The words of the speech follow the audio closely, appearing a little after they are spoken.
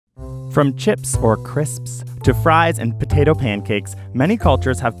From chips or crisps to fries and potato pancakes, many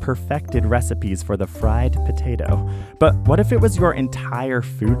cultures have perfected recipes for the fried potato. But what if it was your entire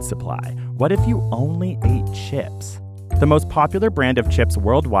food supply? What if you only ate chips? The most popular brand of chips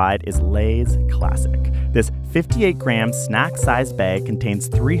worldwide is Lay's Classic. This 58-gram snack-sized bag contains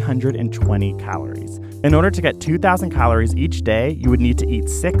 320 calories. In order to get 2,000 calories each day, you would need to eat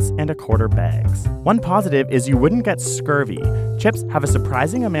 6 1/4 bags. One positive is you wouldn't get scurvy. Chips have a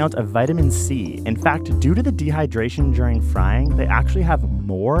surprising amount of vitamin C. In fact, due to the dehydration during frying, they actually have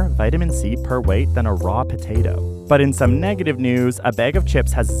more vitamin C per weight than a raw potato. But in some negative news, a bag of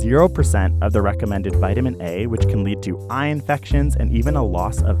chips has 0% of the recommended vitamin A, which can lead to eye infections and even a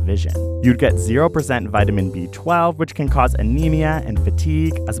loss of vision. You'd get 0% vitamin B12, which can cause anemia and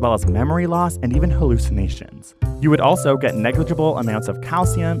fatigue, as well as memory loss and even hallucinations. You would also get negligible amounts of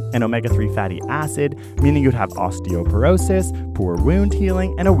calcium and omega-3 fatty acid, meaning you'd have osteoporosis, poor wound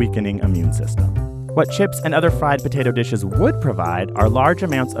healing, and a weakening immune system. What chips and other fried potato dishes would provide are large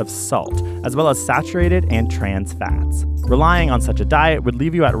amounts of salt, as well as saturated and trans fats. Relying on such a diet would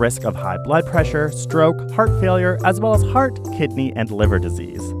leave you at risk of high blood pressure, stroke, heart failure, as well as heart, kidney, and liver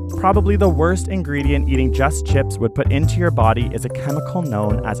disease. Probably the worst ingredient eating just chips would put into your body is a chemical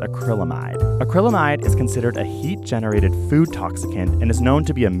known as acrylamide. Acrylamide is considered a heat-generated food toxicant and is known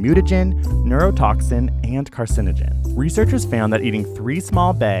to be a mutagen, neurotoxin, and carcinogen. Researchers found that eating 3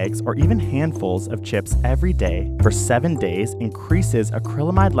 small bags or even handfuls of chips every day for 7 days increases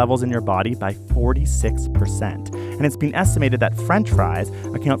acrylamide levels in your body by 46%. And it's been estimated that French fries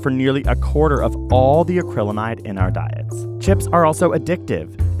account for nearly 1/4 of all the acrylamide in our diets. Chips are also addictive.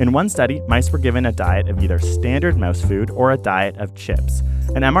 In one study, mice were given a diet of either standard mouse food or a diet of chips.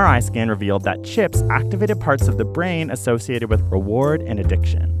 An MRI scan revealed that chips activated parts of the brain associated with reward and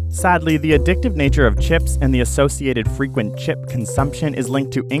addiction. Sadly, the addictive nature of chips and the associated frequent chip consumption is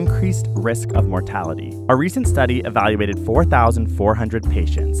linked to increased risk of mortality. A recent study evaluated 4,400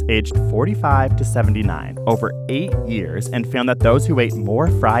 patients aged 45 to 79 over 8 years and found that those who ate more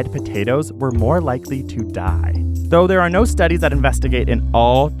fried potatoes were more likely to die. Though there are no studies that investigate an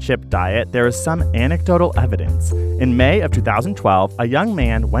all-chip diet, there is some anecdotal evidence. In May of 2012, a young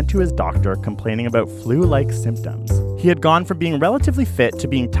man went to his doctor complaining about flu-like symptoms. He had gone from being relatively fit to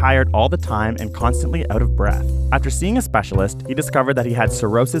being tired all the time and constantly out of breath. After seeing a specialist, he discovered that he had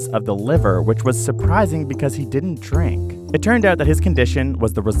cirrhosis of the liver, which was surprising because he didn't drink. It turned out that his condition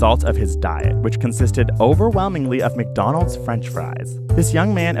was the result of his diet, which consisted overwhelmingly of McDonald's French fries. This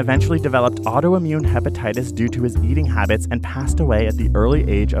young man eventually developed autoimmune hepatitis due to his eating habits and passed away at the early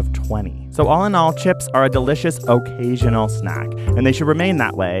age of 20. So all in all, chips are a delicious occasional snack, and they should remain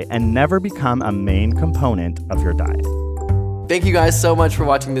that way and never become a main component of your diet. Thank you guys so much for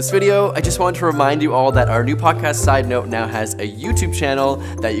watching this video. I just wanted to remind you all that our new podcast Side Note now has a YouTube channel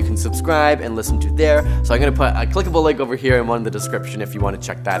that you can subscribe and listen to there. So I'm going to put a clickable link over here in one of the description if you want to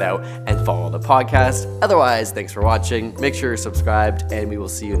check that out and follow the podcast. Otherwise, thanks for watching. Make sure you're subscribed, and we will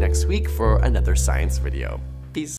see you next week for another science video.